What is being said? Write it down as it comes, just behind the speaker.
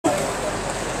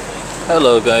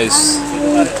Hello guys.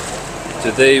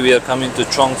 Today we are coming to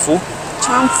Chuang Fu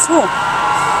Chuang Fu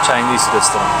Chinese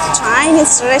restaurant.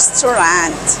 Chinese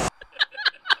restaurant.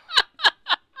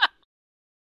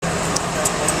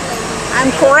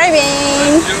 I'm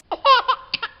craving.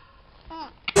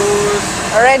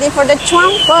 Ready for the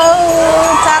Chuang Fu.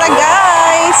 Tada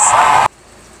guys.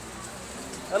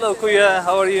 Hello Kuya,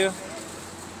 how are you?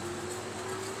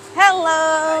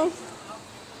 Hello.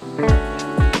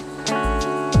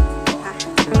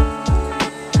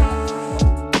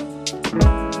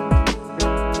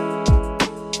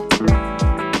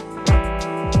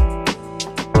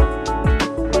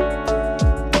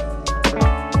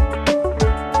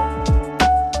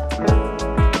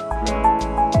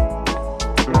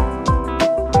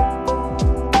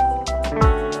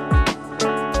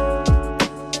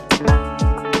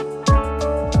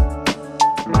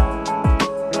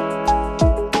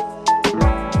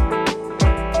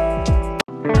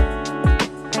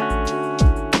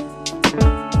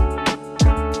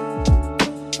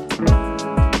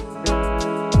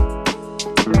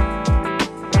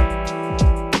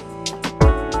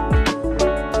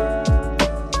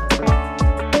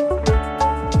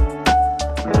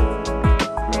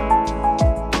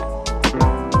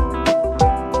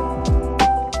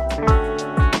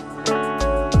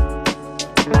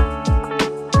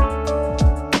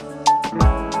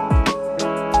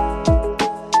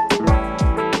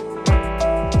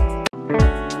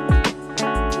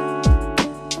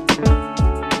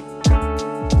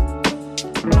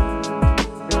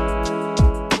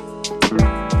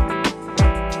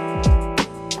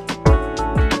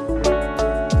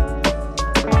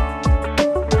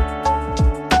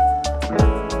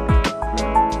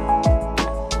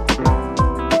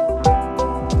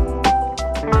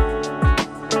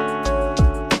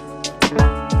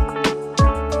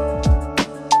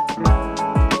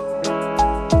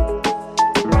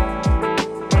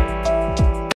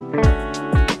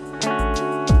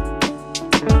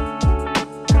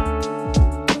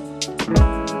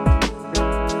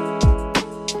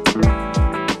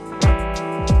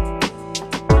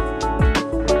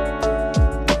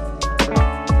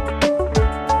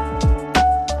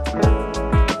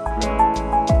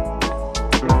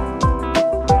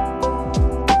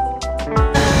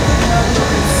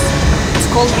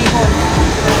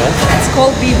 It's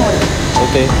called bihon.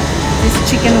 Okay. This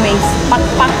chicken wings. Pak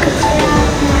pak.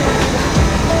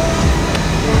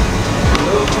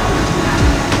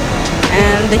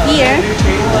 And here,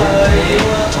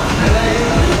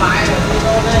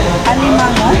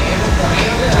 alimango,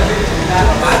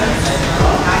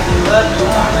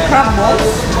 crab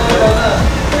balls.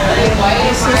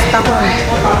 This is tahong.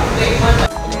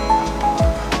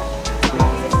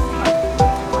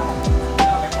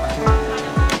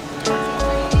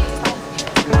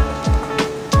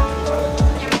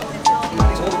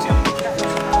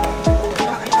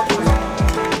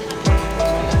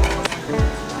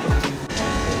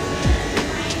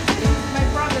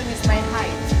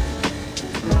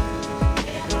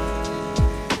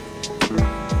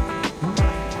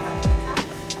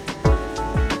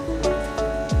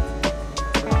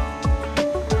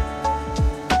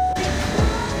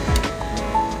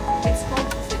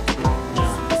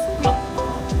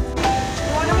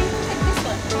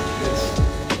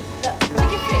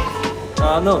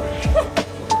 No.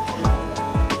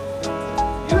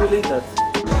 You will eat that.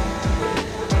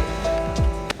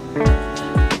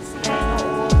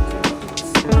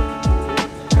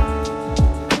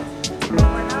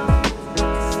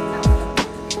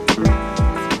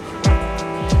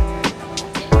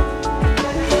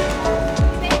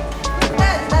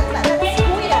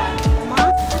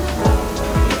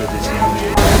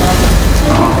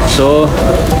 So,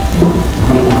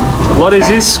 what is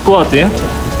this? Squat, yeah?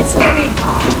 It's squid.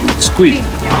 Squid.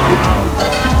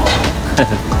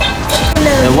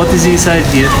 And what is inside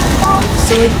here?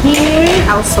 So here,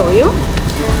 I'll show you.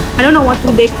 I don't know what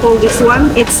do they call this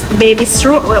one. It's baby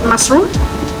mushroom,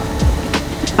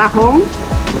 tahong,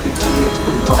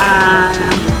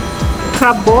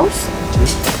 crab balls.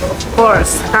 Of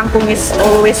course, kangkong is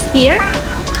always here,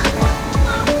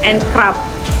 and crab.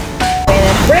 When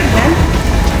I'm pregnant,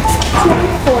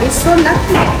 is so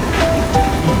lucky.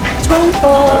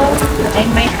 And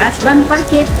my husband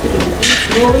packet is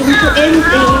going to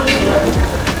empty.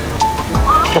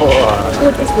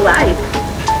 Food is life,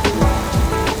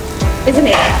 isn't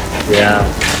it? Yeah.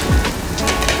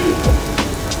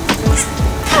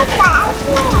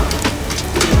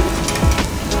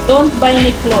 Don't buy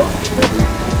me clothes.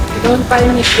 Don't buy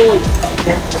me gold.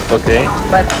 Okay.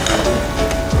 But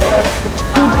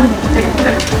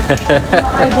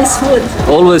For this food.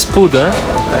 Always put, huh?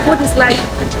 Food is like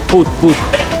Put.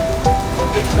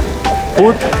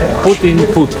 Put in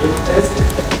put.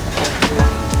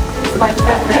 my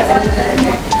favorite.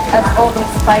 That's always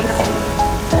spicy.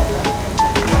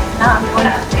 Now I'm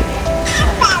gonna.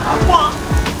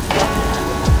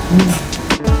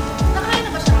 Nakain na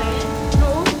ba siya, Ben?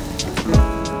 No.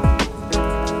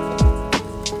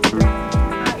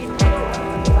 Kain ko.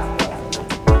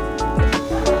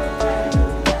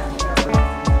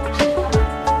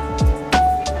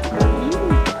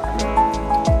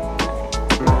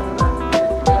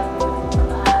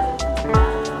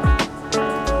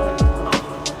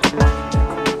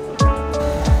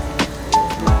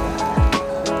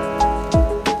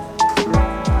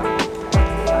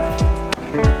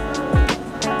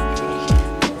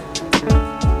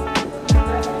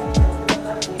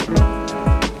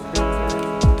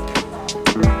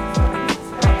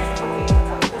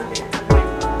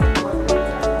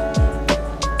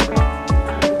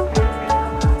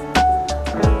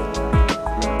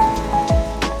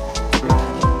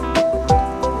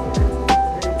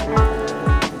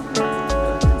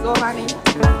 Go, honey.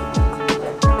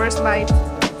 First bite.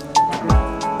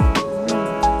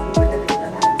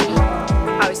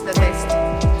 How is the taste?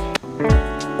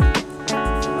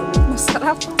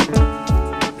 Masarap.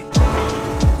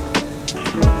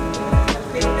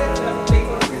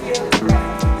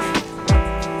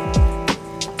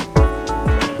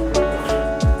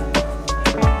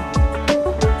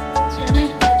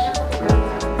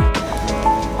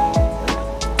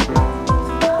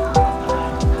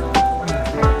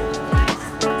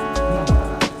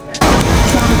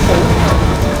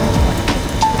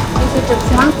 Is it the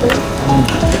Chuang Fu?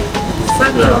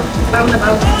 Satwa,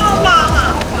 roundabout.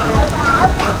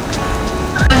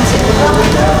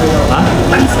 Huh?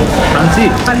 Pancit.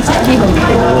 Pancit. Pancit bihon.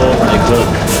 Oh my god.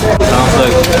 Sounds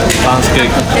like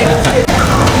pancake.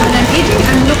 When I'm eating,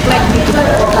 I look like bihon.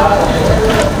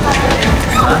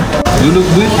 You look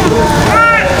good.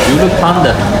 You look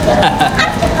panda.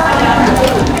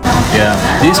 Yeah,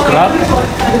 this crab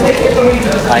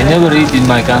I never eat in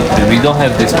my country. We don't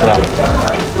have this crab.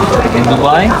 In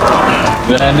Dubai,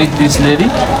 when I meet this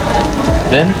lady,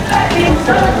 then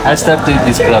I started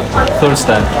this crab first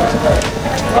time.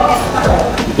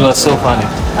 It was so funny.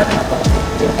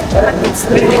 It's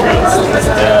really nice.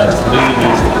 Yeah, it's really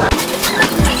good.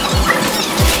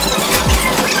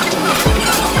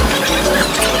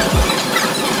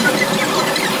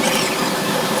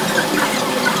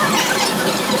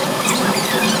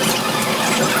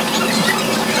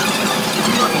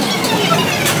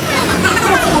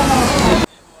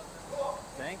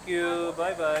 Thank you.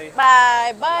 Bye bye.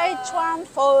 Bye bye, Chuang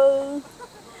Fu.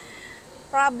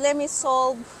 Problem is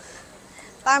solved.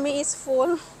 Tummy is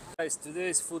full. Guys,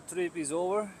 today's food trip is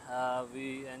over.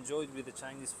 We enjoyed with the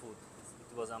Chinese food.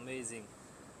 It was amazing.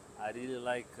 I really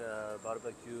like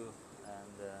barbecue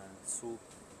and soup.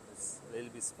 It's a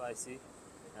little bit spicy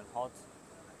and hot,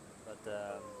 but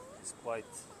it's quite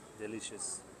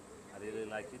delicious. I really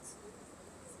like it.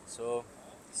 So,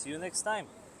 see you next time,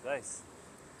 guys.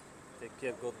 Take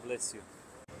care. God bless you.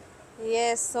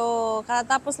 Yes, so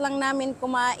katapos lang namin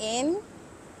kumain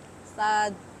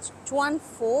sa Chuang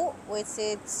Fu, which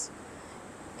it's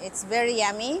very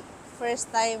yummy. First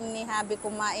time ni Habi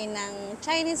kumain ng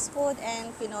Chinese food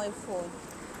and Pinoy food.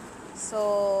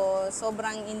 So,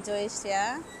 sobrang enjoy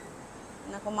siya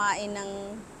na kumain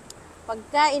ng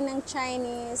pagkain ng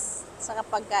Chinese sa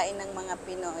pagkain ng mga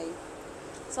Pinoy.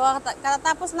 So,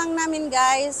 katapos lang namin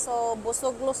guys, so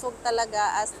busog-lusog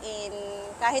talaga as in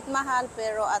kahit mahal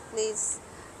pero at least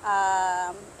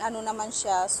ano naman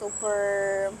siya,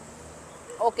 super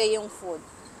okay yung food.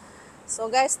 So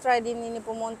guys, try din nini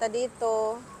pumunta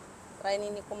dito, try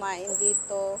nini kumain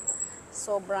dito,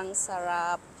 sobrang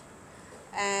sarap.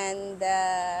 And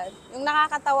yung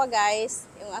nakakatawa guys,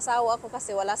 yung asawa ko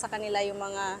kasi wala sa kanila yung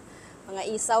mga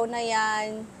isaw na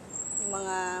yan, yung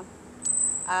mga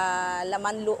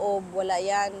laman loob, wala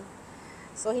yan.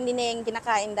 So hindi na yung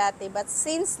kinakain dati, but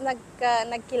since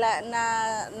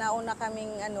nauna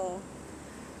kaming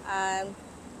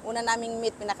una naming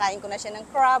meat, pinakain ko na siya ng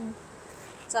crab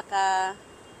tsaka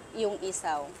yung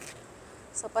isaw.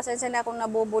 So pasensya na kung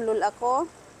nabubulol ako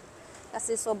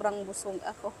kasi sobrang busog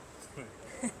ako.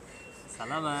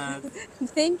 Salamat.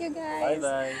 Thank you guys. Bye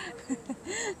bye.